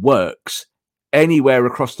tactic that works anywhere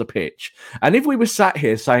across the pitch. And if we were sat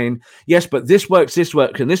here saying, yes, but this works,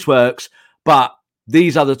 and this works, but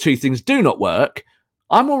these other two things do not work,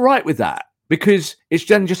 I'm all right with that because it's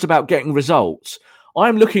then just about getting results.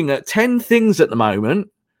 I'm looking at 10 things at the moment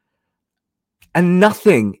and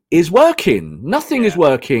nothing is working. Nothing is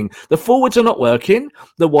working. The forwards are not working.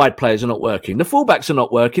 The wide players are not working. The fullbacks are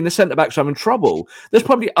not working. The centre-backs are having trouble. There's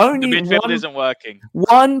probably only the midfield isn't working.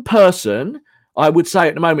 One person, I would say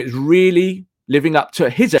at the moment, is really living up to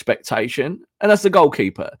his expectation, and that's the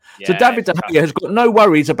goalkeeper. Yeah, so David De Gea has got no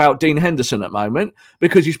worries about Dean Henderson at the moment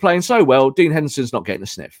because he's playing so well. Dean Henderson's not getting a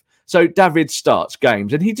sniff. So David starts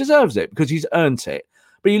games, and he deserves it because he's earned it.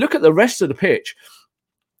 But you look at the rest of the pitch,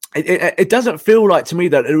 it doesn't feel like to me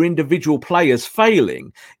that there are individual players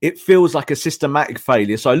failing. It feels like a systematic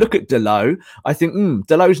failure. So I look at Delot. I think,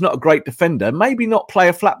 Delot's not a great defender. Maybe not play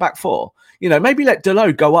a flat back four. You know, maybe let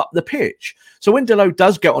Delot go up the pitch. So when Delot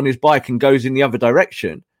does get on his bike and goes in the other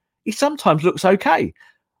direction, he sometimes looks okay.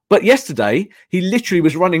 But yesterday, he literally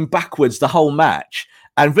was running backwards the whole match.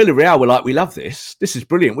 And Villarreal were like, we love this. This is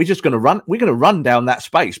brilliant. We're just going to run. We're going to run down that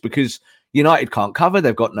space because United can't cover.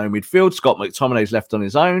 They've got no midfield. Scott McTominay's left on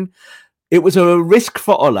his own. It was a risk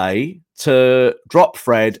for Ole to drop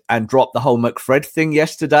Fred and drop the whole McFred thing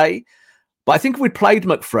yesterday. But I think if we'd played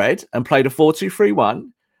McFred and played a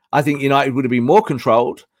 4-2-3-1, I think United would have been more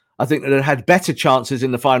controlled. I think that it had better chances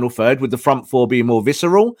in the final third with the front four being more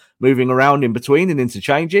visceral, moving around in between and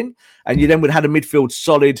interchanging. And you then would have had a midfield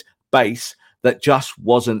solid base that just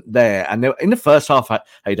wasn't there. And in the first half,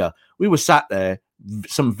 Hader, we were sat there,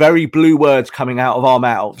 some very blue words coming out of our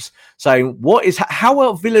mouths saying, how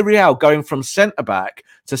are Villarreal going from centre-back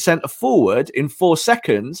to centre-forward in 4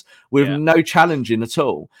 seconds with no challenging at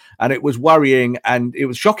all? And it was worrying and it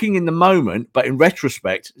was shocking in the moment, but in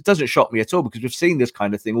retrospect, it doesn't shock me at all because we've seen this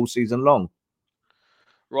kind of thing all season long.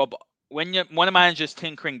 Rob, when a manager's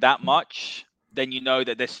tinkering that much, then you know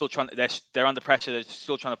that they're still trying. They're under pressure. They're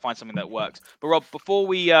still trying to find something that works. But Rob, before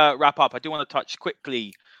we wrap up, I do want to touch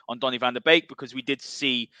quickly on Donny van der Beek because we did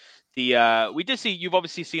see you've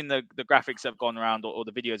obviously seen the graphics that have gone around or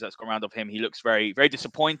the videos that's gone around of him. He looks very, very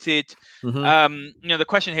disappointed. Mm-hmm. The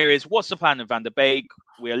question here is, what's the plan of Van der Beek?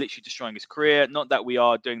 We are literally destroying his career. Not that we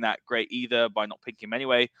are doing that great either by not picking him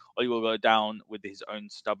anyway, or he will go down with his own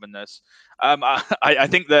stubbornness. I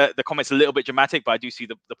think the comment's a little bit dramatic, but I do see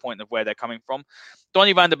the point of where they're coming from.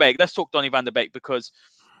 Donny van der Beek. Let's talk Donny van der Beek because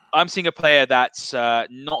I'm seeing a player that's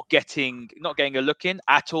not getting a look in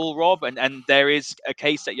at all, Rob. And there is a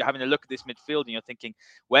case that you're having a look at this midfield and you're thinking,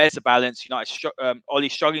 where's the balance?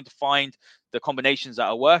 Ollie's struggling to find the combinations that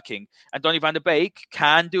are working. And Donny van der Beek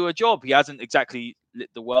can do a job. He hasn't exactly lit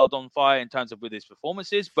the world on fire in terms of with his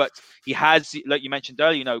performances, but he has, like you mentioned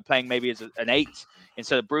earlier, playing maybe as an 8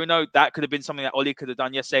 instead of Bruno. That could have been something that Ollie could have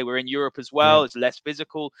done yesterday. We're in Europe as well. It's less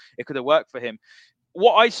physical. It could have worked for him.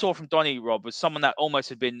 What I saw from Donny, Rob, was someone that almost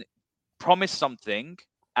had been promised something,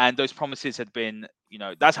 and those promises had been,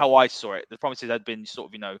 that's how I saw it. The promises had been sort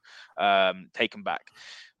of, taken back.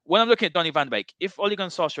 When I'm looking at Donny van der Beek, if Ole Gunnar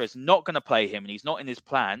Solskjaer is not going to play him and he's not in his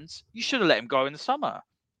plans, you should have let him go in the summer.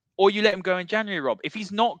 Or you let him go in January, Rob. If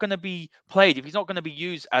he's not going to be played, if he's not going to be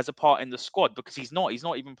used as a part in the squad, because he's not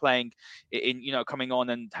even playing in, coming on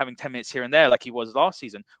and having 10 minutes here and there like he was last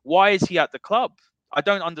season, why is he at the club? I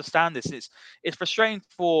don't understand this. It's frustrating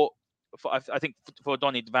for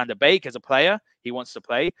Donny van der Beek as a player. He wants to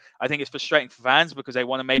play. I think it's frustrating for fans because they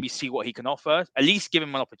want to maybe see what he can offer, at least give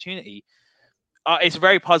him an opportunity. It's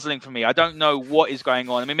very puzzling for me. I don't know what is going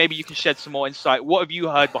on. I mean, maybe you can shed some more insight. What have you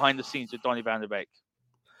heard behind the scenes with Donny van der Beek?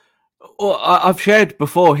 Well, I've shared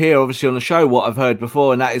before here, obviously on the show, what I've heard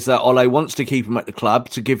before, and that is that Ole wants to keep him at the club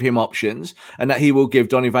to give him options, and that he will give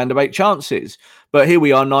Donny van der Beek chances. But here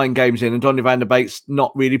we are, 9 games in, and Donny van der Beek's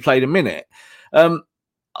not really played a minute.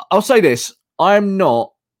 I'll say this: I'm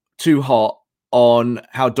not too hot on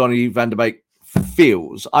how Donny van der Beek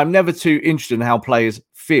feels. I'm never too interested in how players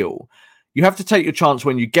feel. You have to take your chance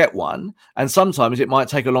when you get one. And sometimes it might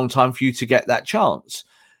take a long time for you to get that chance.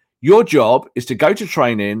 Your job is to go to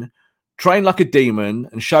training, train like a demon,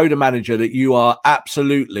 and show the manager that you are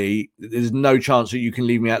there's no chance that you can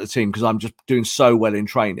leave me out of the team because I'm just doing so well in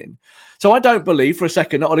training. So I don't believe for a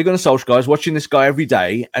second that Ole Gunnar Solskjaer is watching this guy every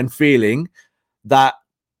day and feeling that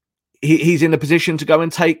he's in a position to go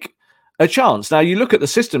and take a chance. Now, you look at the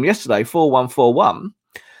system yesterday, 4-1-4-1.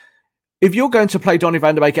 If you're going to play Donny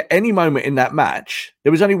van der Beek at any moment in that match,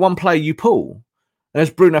 there was only one player you pull, and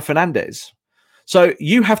it's Bruno Fernandes. So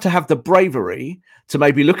you have to have the bravery to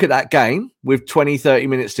maybe look at that game with 20, 30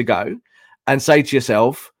 minutes to go and say to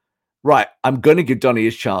yourself, right, I'm going to give Donny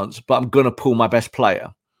his chance, but I'm going to pull my best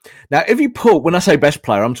player. Now, if you pull, when I say best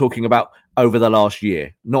player, I'm talking about over the last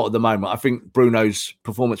year, not at the moment. I think Bruno's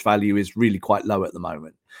performance value is really quite low at the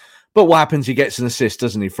moment. But what happens? He gets an assist,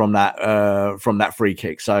 doesn't he, from that free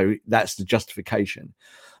kick? So that's the justification.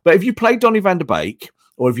 But if you play Donny van der Beek,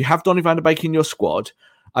 or if you have Donny van der Beek in your squad,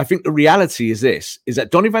 I think the reality is that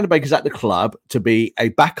Donny van der Beek is at the club to be a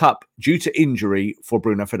backup due to injury for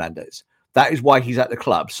Bruno Fernandes. That is why he's at the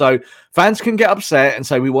club. So fans can get upset and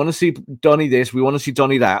say, we want to see Donny this, we want to see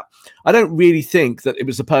Donny that. I don't really think that it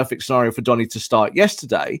was the perfect scenario for Donny to start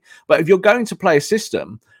yesterday. But if you're going to play a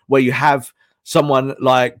system where you have someone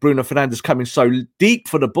like Bruno Fernandes coming so deep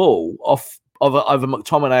for the ball off of either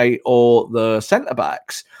McTominay or the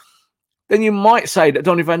centre-backs, then you might say that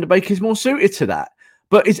Donny van der Beek is more suited to that.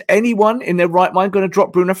 But is anyone in their right mind going to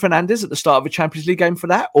drop Bruno Fernandes at the start of a Champions League game for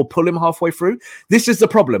that, or pull him halfway through? This is the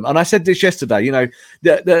problem. And I said this yesterday,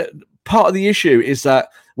 the part of the issue is that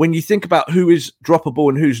when you think about who is droppable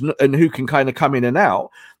and who can kind of come in and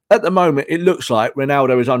out, at the moment, it looks like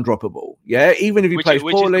Ronaldo is undroppable. Yeah, even if he plays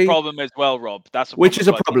poorly. Which is the problem as well, Rob. Which is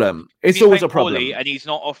a problem. It's always a problem. And he's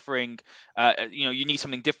not offering, you need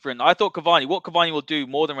something different. I thought what Cavani will do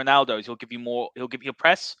more than Ronaldo is he'll give you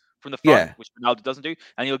press from the front, which Ronaldo doesn't do,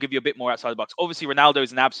 and he'll give you a bit more outside the box. Obviously, Ronaldo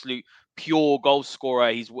is an absolute pure goal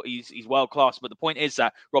scorer. He's world class. But the point is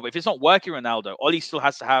that, Rob, if it's not working, Ronaldo, Oli still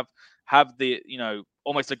has to have the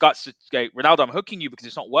almost the guts to go, Ronaldo, I'm hooking you because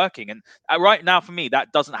it's not working. And right now, for me,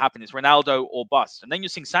 that doesn't happen. It's Ronaldo or bust. And then you're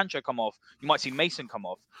seeing Sancho come off. You might see Mason come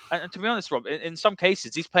off. And to be honest, Rob, in some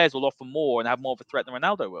cases, these players will offer more and have more of a threat than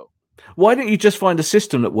Ronaldo will. Why don't you just find a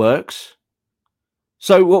system that works?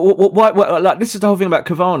 So why, like, this is the whole thing about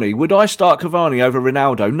Cavani. Would I start Cavani over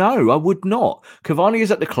Ronaldo? No, I would not. Cavani is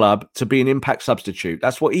at the club to be an impact substitute.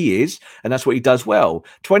 That's what he is, and that's what he does well.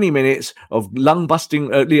 20 minutes of lung-busting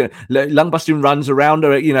runs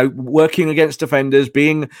around, working against defenders,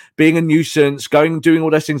 being a nuisance, doing all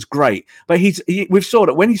those things, great. But we've saw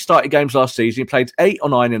that when he started games last season, he played 8 or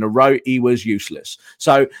 9 in a row, he was useless.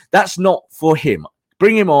 So that's not for him.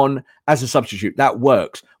 Bring him on as a substitute. That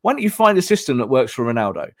works. Why don't you find a system that works for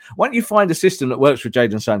Ronaldo? Why don't you find a system that works for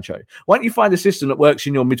Jadon Sancho? Why don't you find a system that works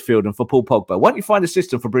in your midfield and for Paul Pogba? Why don't you find a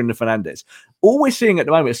system for Bruno Fernandes? All we're seeing at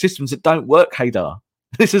the moment are systems that don't work, Haydar.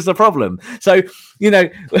 This is the problem. So, we can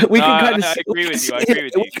I agree with you.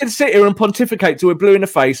 We can sit here and pontificate till we're blue in the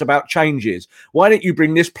face about changes. Why don't you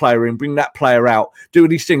bring this player in, bring that player out, do all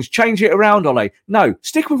these things, change it around, Ole? No,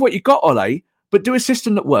 stick with what you got, Ole, but do a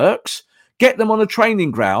system that works. Get them on a training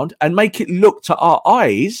ground and make it look to our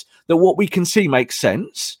eyes that what we can see makes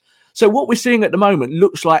sense. So what we're seeing at the moment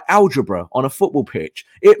looks like algebra on a football pitch.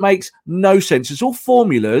 It makes no sense. It's all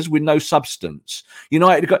formulas with no substance.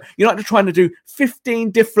 United are trying to do 15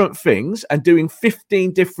 different things and doing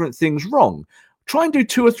 15 different things wrong. Try and do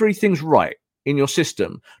 2 or 3 things right in your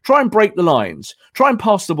system. Try and break the lines. Try and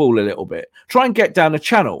pass the ball a little bit. Try and get down a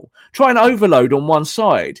channel. Try and overload on one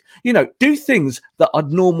side. Do things that are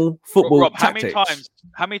normal football tactics.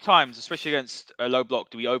 How many times, especially against a low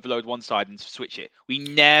block, do we overload one side and switch it? We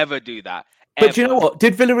never do that. Ever. But do you know what?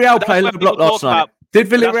 Did Villarreal play low block last night? Did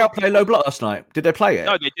Villarreal play low block last night? Did they play it?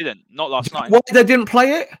 No, they didn't. Not last night. Why they didn't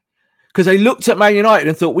play it? Because they looked at Man United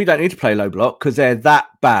and thought, we don't need to play low block because they're that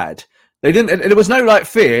bad. They didn't. There was no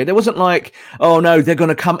fear. There wasn't like, oh no, they're going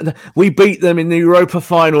to come. We beat them in the Europa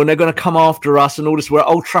final, and they're going to come after us, and all this. We're at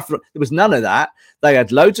Old Trafford. There was none of that. They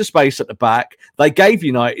had loads of space at the back. They gave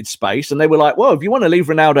United space, and they were like, well, if you want to leave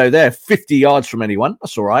Ronaldo there 50 yards from anyone,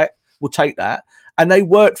 that's all right. We'll take that. And they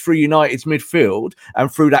worked through United's midfield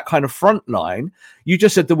and through that kind of front line. You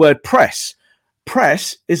just said the word press.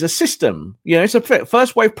 Press is a system. It's a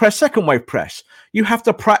first wave press, second wave press. You have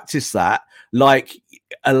to practice that like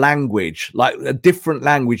a language, like a different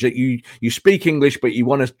language that you speak English, but you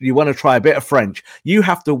want to try a bit of French. You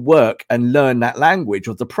have to work and learn that language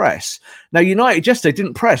of the press. Now, United yesterday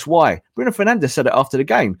didn't press. Why? Bruno Fernandes said it after the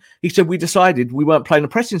game. He said, we decided we weren't playing a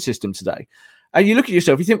pressing system today. And you look at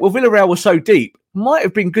yourself, you think, well, Villarreal was so deep. Might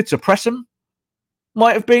have been good to press them.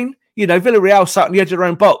 Might have been. Villarreal sat on the edge of their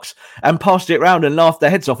own box and passed it around and laughed their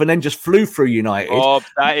heads off and then just flew through United. Oh,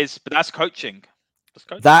 that's coaching.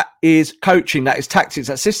 That is coaching. That is tactics.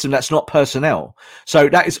 That system. That's not personnel. So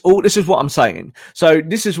that is all. This is what I'm saying. So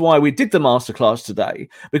this is why we did the masterclass today,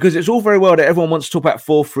 because it's all very well that everyone wants to talk about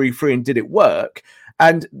 4-3-3 and did it work.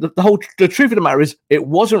 And the truth of the matter is, it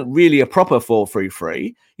wasn't really a proper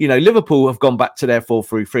 4-3-3. Liverpool have gone back to their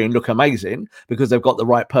 4-3-3 and look amazing because they've got the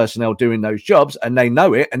right personnel doing those jobs and they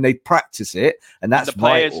know it and they practice it. And that's the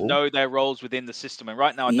players vital. know their roles within the system. And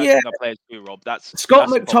right now, I don't think the players do, Rob. Scott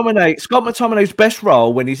McTominay's best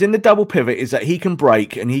role when he's in the double pivot is that he can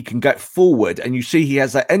break and he can get forward. And you see he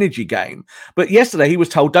has that energy game. But yesterday he was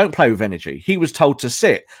told, don't play with energy. He was told to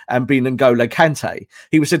sit and be N'Golo Kante.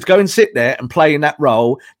 He was said to go and sit there and play in that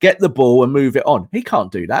role, get the ball and move it on. He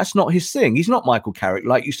can't do that. That's not his thing. He's not Michael Carrick,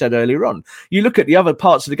 like you said earlier on. You look at the other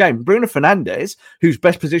parts of the game. Bruno Fernandes, whose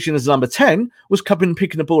best position as number 10, was coming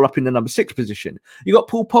picking the ball up in the number 6 position. You got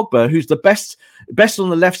Paul Pogba, who's the best on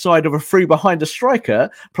the left side of a 3 behind a striker,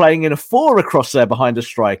 playing in a 4 across there behind a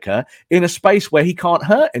striker in a space where he can't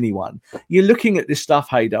hurt anyone. You're looking at this stuff,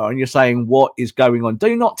 Haydar, and you're saying, what is going on?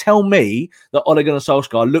 Do not tell me that Ole Gunnar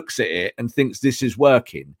Solskjaer looks at it and thinks this is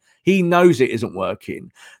working. He knows it isn't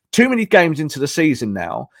working. Too many games into the season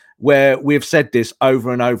now where we've said this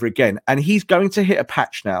over and over again. And he's going to hit a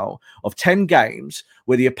patch now of 10 games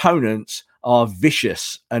where the opponents are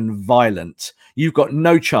vicious and violent. You've got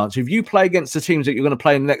no chance. If you play against the teams that you're going to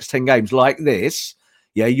play in the next 10 games like this,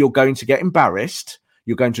 you're going to get embarrassed.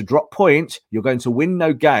 You're going to drop points. You're going to win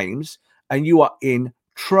no games. And you are in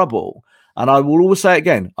trouble. And I will always say it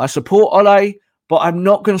again. I support Ole, but I'm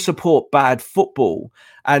not going to support bad football.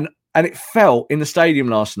 And it felt in the stadium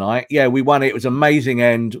last night. Yeah, we won it. It was an amazing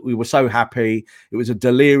end. We were so happy. It was a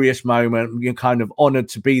delirious moment. You're kind of honoured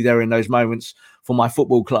to be there in those moments for my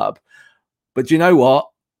football club. But do you know what?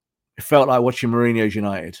 It felt like watching Mourinho's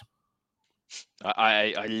United.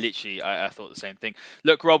 I literally thought the same thing.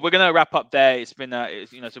 Look, Rob, we're going to wrap up there. It's been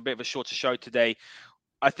it's a bit of a shorter show today.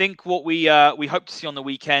 I think what we hope to see on the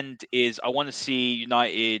weekend is I want to see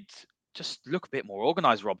United just look a bit more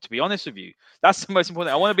organised, Rob, to be honest with you. That's the most important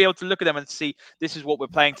thing. I want to be able to look at them and see this is what we're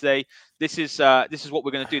playing today. This is what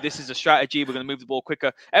we're going to do. This is a strategy. We're going to move the ball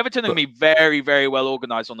quicker. Everton are going to be very, very well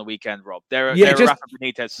organised on the weekend, Rob. They're Rafa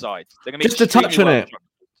Benitez side. They're going to be just to touch on it.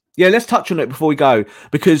 Yeah, let's touch on it before we go,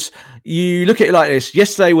 because you look at it like this.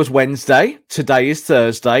 Yesterday was Wednesday. Today is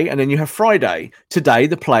Thursday. And then you have Friday. Today,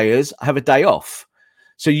 the players have a day off.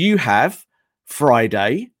 So you have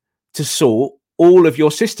Friday to sort all of your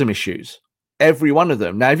system issues, every one of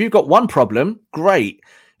them. Now, if you've got one problem, great.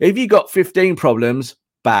 If you've got 15 problems,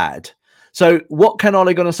 bad. So what can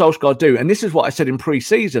Ole Gunnar Solskjaer do? And this is what I said in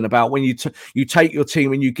pre-season about when you take your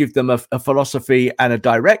team and you give them a philosophy and a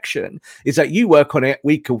direction, is that you work on it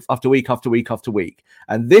week after week after week after week.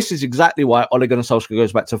 And this is exactly why Ole Gunnar Solskjaer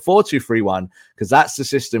goes back to 4-2-3-1, because that's the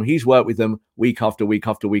system. He's worked with them week after week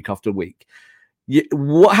after week after week.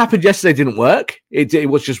 What happened yesterday didn't work. It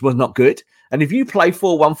was not good. And if you play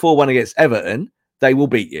 4-1-4-1 against Everton, they will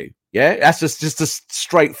beat you. Yeah, that's just a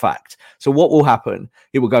straight fact. So what will happen?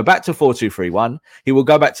 He will go back to 4-2-3-1. He will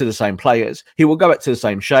go back to the same players. He will go back to the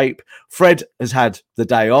same shape. Fred has had the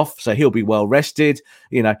day off, so he'll be well rested.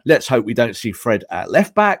 Let's hope we don't see Fred at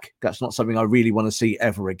left back. That's not something I really want to see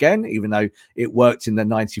ever again, even though it worked in the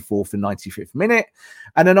 94th and 95th minute.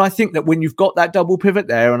 And then I think that when you've got that double pivot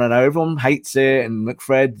there, and I know everyone hates it, and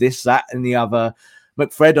McFred, this, that, and the other,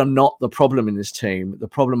 McFred are not the problem in this team. The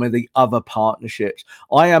problem are the other partnerships.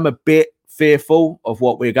 I am a bit fearful of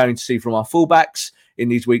what we're going to see from our fullbacks in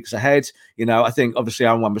these weeks ahead. I think obviously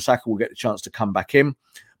Aaron Wan-Bissaka will get the chance to come back in.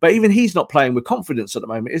 But even he's not playing with confidence at the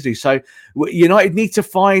moment, is he? So United need to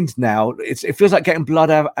find now, it feels like getting blood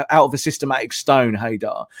out of a systematic stone,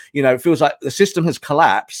 Haydar. It feels like the system has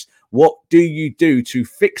collapsed. What do you do to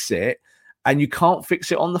fix it? And you can't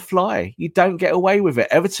fix it on the fly. You don't get away with it.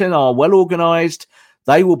 Everton are well organised.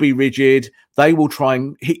 They will be rigid. They will try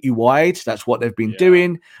and hit you wide. That's what they've been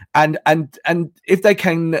doing. And if they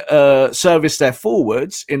can service their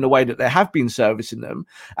forwards in the way that they have been servicing them,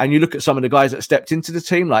 and you look at some of the guys that stepped into the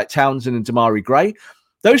team, like Townsend and Damari Gray,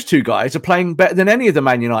 those two guys are playing better than any of the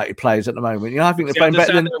Man United players at the moment. I think they're playing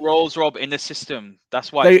better than their roles, Rob, in the system.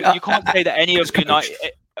 That's why you can't say that any of United,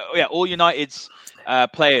 all United's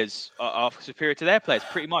players are superior to their players,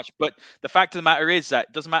 pretty much. But the fact of the matter is that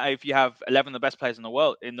it doesn't matter if you have 11 of the best players in the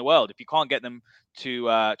world. If you can't get them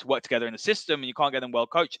to work together in the system and you can't get them well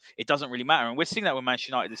coached, it doesn't really matter. And we're seeing that with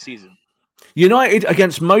Manchester United this season. United,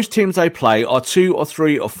 against most teams they play, are 2 or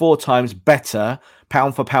 3 or 4 times better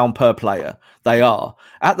pound for pound per player. They are.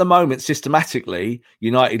 At the moment, systematically,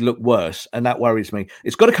 United look worse, and that worries me.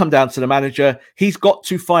 It's got to come down to the manager. He's got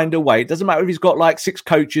to find a way. It doesn't matter if he's got like 6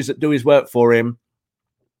 coaches that do his work for him,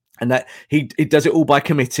 and that he does it all by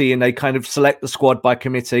committee, and they kind of select the squad by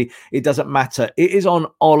committee. It doesn't matter. It is on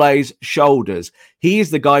Ole's shoulders. He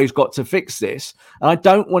is the guy who's got to fix this. And I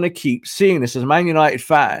don't want to keep seeing this. As a Man United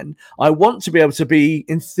fan, I want to be able to be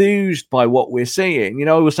enthused by what we're seeing. You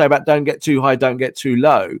know, I will say about don't get too high, don't get too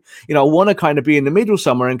low. You know, I want to kind of be in the middle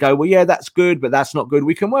somewhere and go, well, yeah, that's good, but that's not good.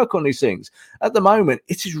 We can work on these things. At the moment,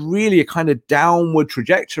 it is really a kind of downward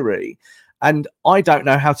trajectory. And I don't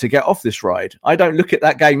know how to get off this ride. I don't look at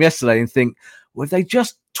that game yesterday and think, well, if they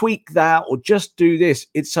just tweak that or just do this,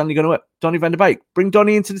 it's suddenly going to work. Donny van der Beek, bring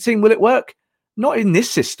Donny into the team. Will it work? Not in this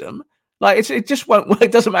system. Like it just won't work.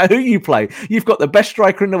 It doesn't matter who you play. You've got the best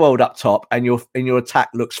striker in the world up top, and your attack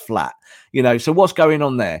looks flat. You know, so what's going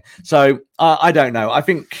on there? So I don't know. I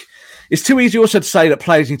think it's too easy also to say that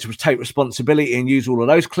players need to take responsibility and use all of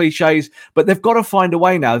those cliches, but they've got to find a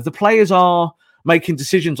way now. The players are making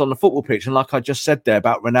decisions on the football pitch. And like I just said there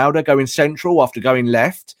about Ronaldo going central after going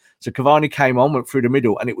left. So Cavani came on, went through the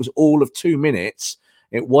middle, and it was all of 2 minutes.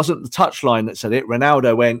 It wasn't the touchline that said it.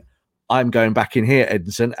 Ronaldo went, I'm going back in here,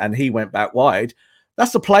 Edinson, and he went back wide.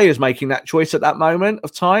 That's the players making that choice at that moment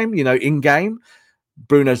of time, you know, in game.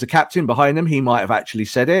 Bruno's the captain behind them. He might have actually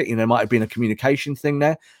said it. You know, might have been a communication thing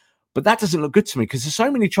there. But that doesn't look good to me because there's so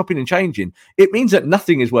many chopping and changing. It means that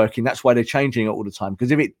nothing is working. That's why they're changing it all the time. Because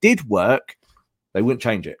if it did work, they wouldn't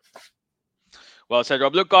change it. Well said,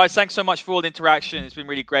 Rob. Look, guys, thanks so much for all the interaction. It's been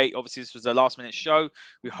really great. Obviously, this was a last-minute show.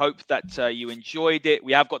 We hope that you enjoyed it.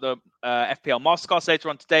 We have got the FPL Masterclass later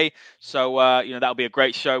on today. So, that'll be a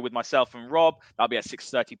great show with myself and Rob. That'll be at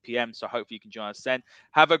 6:30 p.m. So hopefully you can join us then.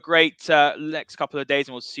 Have a great next couple of days,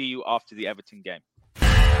 and we'll see you after the Everton game.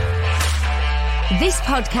 This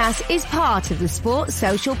podcast is part of the Sports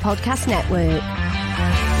Social Podcast Network.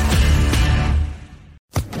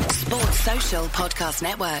 Sports Social Podcast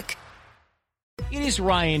Network. It is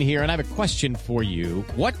Ryan here, and I have a question for you.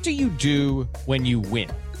 What do you do when you win?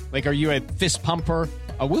 Like, are you a fist pumper,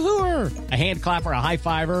 a woohooer, a hand clapper, a high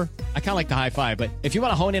fiver? I kind of like the high five, but if you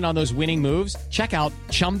want to hone in on those winning moves, check out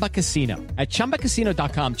Chumba Casino. At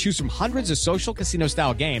ChumbaCasino.com, choose from hundreds of social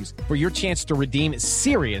casino-style games for your chance to redeem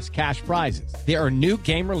serious cash prizes. There are new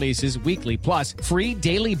game releases weekly, plus free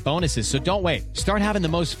daily bonuses, so don't wait. Start having the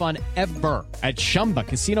most fun ever at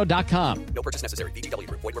ChumbaCasino.com. No purchase necessary. VGW.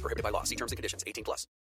 Void where prohibited by law. See terms and conditions. 18+.